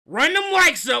Run them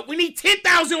likes up. We need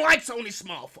 10,000 likes on this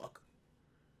motherfucker.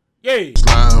 Yeah.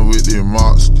 Sliding with the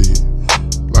monster,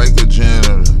 like a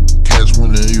janitor. Catch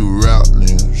one of you rap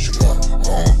niggas. I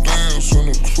don't dance in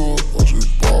the club, I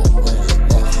just bop.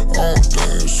 I don't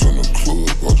dance in the club,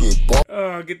 I just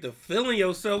bop. Get to feeling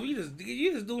yourself. You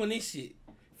just doing this shit.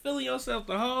 Feeling yourself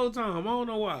the whole time. I don't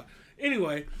know why.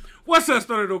 Anyway, what's up,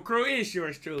 Fredo crew? It's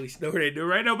yours truly, Fredo.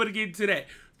 Right now, I'm gonna get into that.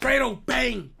 Fredo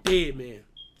bang, dead man.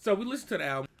 So we listened to the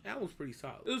album. The album was pretty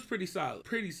solid. It was pretty solid.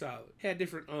 Pretty solid. Had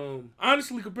different,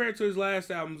 honestly, compared to his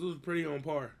last albums, it was pretty on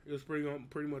par. It was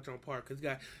pretty much on par. Cause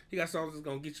he got songs that's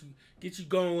gonna get you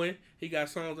going. He got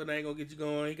songs that ain't gonna get you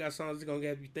going. He got songs that's gonna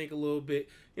have you think a little bit.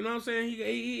 You know what I'm saying?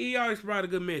 He always provide a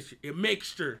good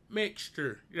mixture.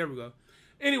 There we go.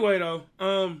 Anyway though,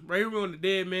 right here we're on the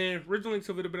Dead Man. Original links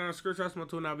of it have been on the description. That's my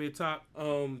tool now be at top.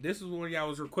 This is one y'all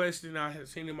was requesting. I had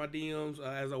seen in my DMs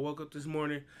as I woke up this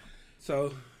morning.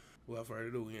 So, without further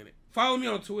ado, we in it. Follow me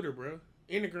on Twitter, bro.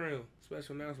 Instagram.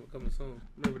 Special announcement coming soon.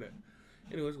 Remember that.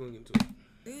 Anyways, we're going to get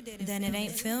into it. Then it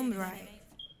ain't filmed right.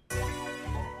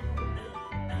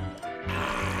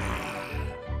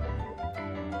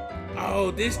 Oh,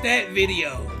 that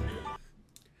video.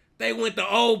 They went to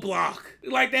OBLOCK.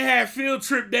 Like they had field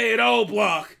trip day at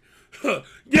OBLOCK.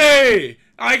 Yeah!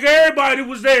 Like everybody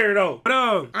was there though. But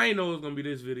I ain't know it was gonna be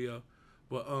this video.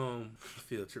 But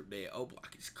field trip day at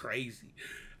OBLOCK is crazy.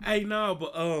 Hey, no,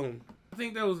 but I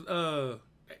think that was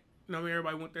you know,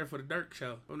 everybody went there for the Dirk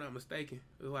show, if I'm not mistaken.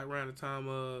 It was like around the time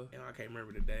you know, I can't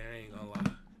remember the day, I ain't gonna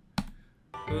lie.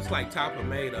 It was like top of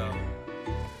May though.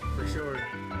 For sure.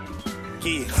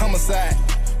 Yeah, homicide.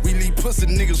 We leave pussy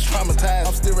niggas traumatized.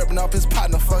 I'm still rapping off his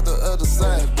partner, fuck the other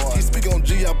side. He speak on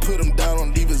G, I put him down,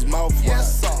 don't leave his mouth wide.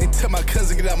 And tell my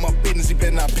cousin get out my business, he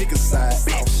better not pick a side.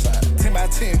 10 by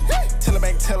 10, tell her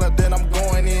back, tell her that I'm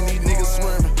going in, these niggas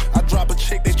swerving. I drop a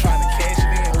check, they trying to cash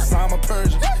it in. Osama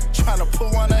Persian, trying to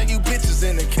put one of you bitches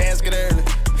in the casket early.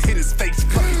 Hit his face,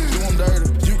 fucking do him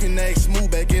dirty. You can act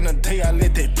smooth back in the day, I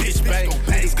let that bitch bang.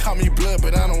 Niggas call me blood,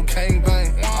 but I don't gang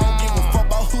bang. I don't give a fuck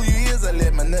about who you is, I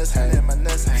let my nuts hang.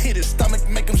 Hit his stomach,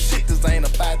 make him shit, cause they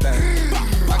ain't a bad thing.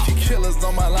 I keep killers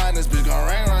on my line, this bitch gon'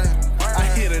 ring. I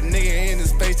hit a nigga in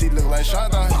his face, he look like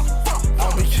Shotgun.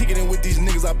 I be kicking it with these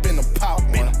niggas, I been a pop,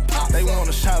 man. They want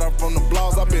a shout out from the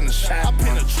blogs, I been a shot. I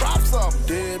been a drop something.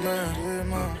 Dead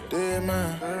man, dead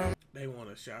man. They want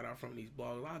a shout out from these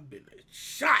blogs. I've been a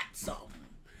shot something.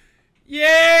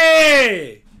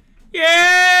 Yeah!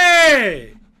 Yeah!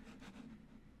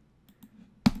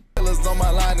 Killers on my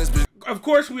line, this bitch. Of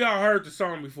course, we all heard the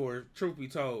song before, truth be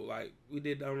told. Like, we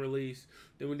did the unreleased,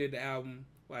 then we did the album.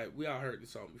 Like, we all heard the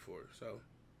song before. So,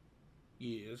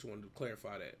 yeah, just wanted to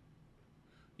clarify that.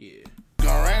 Yeah.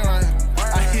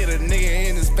 I hit a nigga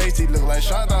in his face, he look like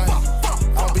Shotgun.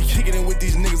 I be kicking it with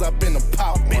these niggas, I been a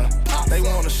pop, man. They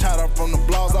want a shout out from the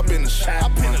blogs, I been a shot. I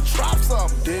been a drop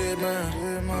something. Dead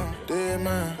man, dead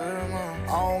man. I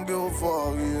don't give a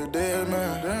fuck, yeah, dead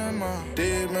man,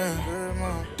 dead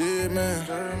man, dead man.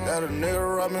 Got a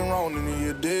nigga rubbing wrong in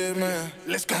here, dead man.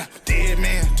 Let's go, dead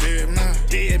man, dead man,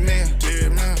 dead man,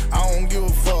 dead man. I don't give a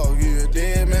fuck, yeah,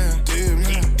 dead man, dead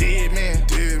man, dead man,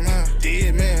 dead man,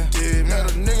 dead man, dead man.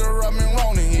 Got a nigga rubbing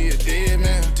wrong in here, dead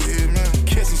man, dead man.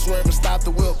 Kiss him, swerve and stop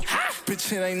the whip.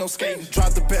 Bitch, it ain't no skating.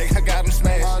 Drop the bag, I got him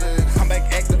smashed. I'm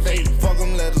back activated. Fuck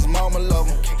him, let his mama love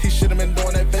him. He should've been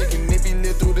doing that baking. If he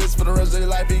lived through this for the rest of his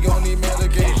life, he gon' need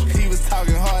medication. He was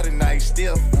talking hard at night,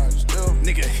 still.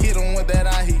 Nigga hit him with that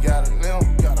eye, he got a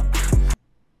limb.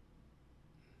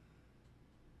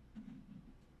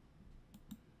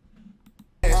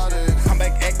 I'm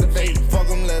back activated. Fuck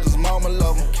him, let his mama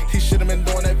love him. He should've been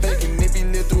doing that baking. If he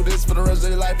lived through this for the rest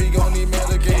of his life, he gon' need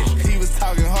medication. He was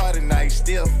talking hard at night,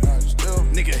 still.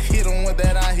 Nigga hit him with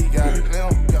that eye, he got a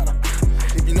limb.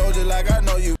 If you know just like I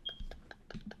know you.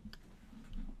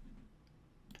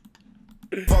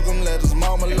 Fuck him, let his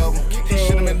mama love him. He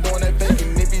should've been doing that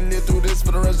baking. If he lived through this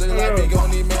for the rest of his life, he gon'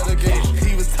 need medication.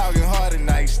 He was talking hard at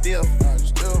night, still.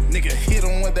 Nigga hit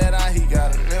him with that eye, he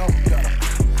got a limb.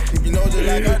 If you know just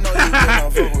like I know you,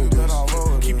 then fuck with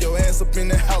us. Keep your ass up in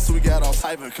the house, we got all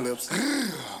type of clips.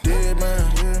 Dead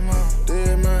man, dead man,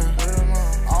 dead man, dead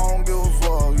man. I don't give a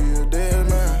fuck, yeah, dead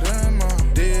man, dead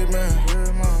man, dead man,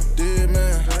 dead man, dead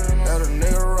man. Got a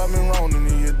nigga rubbing wrong in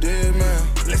here, dead man.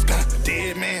 Let's go,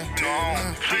 dead man,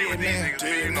 dead man,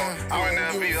 dead man. I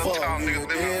don't give a fuck, yeah,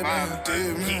 dead man,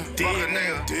 dead man, dead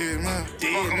man, dead man,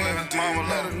 dead man, dead man.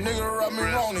 Got a nigga rubbing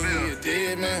wrong in here,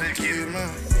 dead man, dead man.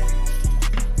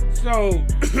 So,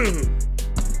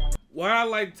 what I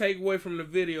like to take away from the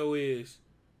video is,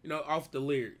 you know, off the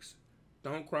lyrics.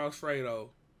 Don't cross Fredo.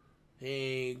 It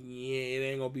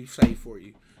ain't gonna be safe for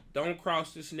you. don't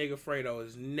cross this nigga Fredo.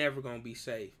 Is never gonna be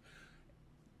safe.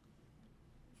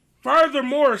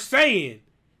 Furthermore, saying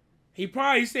he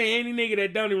probably saying any nigga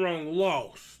that done it wrong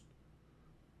lost.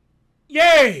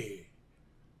 Yeah.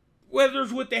 Whether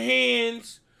it's with the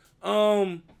hands,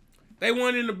 they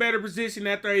weren't in a better position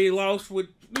after they lost with,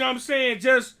 you know what I'm saying?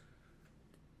 Just,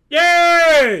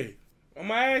 yeah. I'm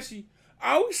gonna ask you,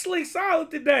 are we slick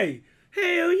solid today?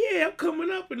 Hell yeah, I'm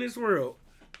coming up in this world.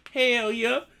 Hell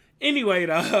yeah. Anyway,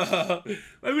 though,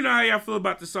 let me know how y'all feel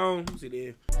about the song. See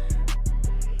there.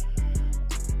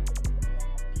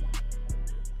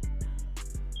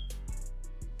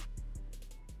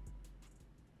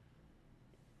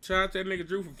 Shout out to that nigga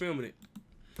Drew for filming it.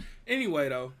 Anyway,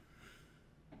 though,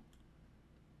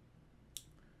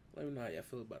 let me know how y'all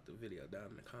feel about the video down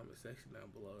in the comment section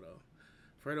down below, though.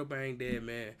 Fredo Bang dead,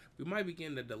 man. We might be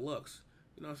getting the deluxe.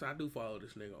 You know what I'm saying? I do follow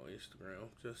this nigga on Instagram.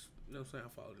 Just, you know what I'm saying? I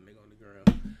follow the nigga on the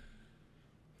ground.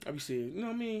 I be seeing, you know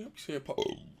what I mean? I be seeing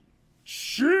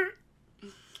shit.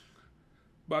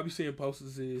 But I be seeing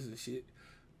posters and shit.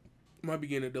 Might be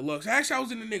getting a deluxe. Actually, I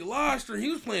was in the nigga live stream. He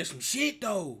was playing some shit,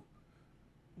 though.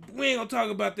 We ain't gonna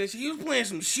talk about that shit. He was playing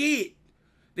some shit.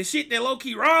 The shit that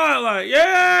low-key raw, like,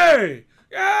 yeah!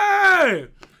 Yeah!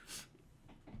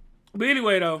 But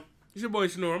anyway, though, it's your boy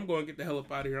Snore. I'm going to get the hell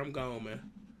up out of here. I'm gone,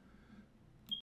 man.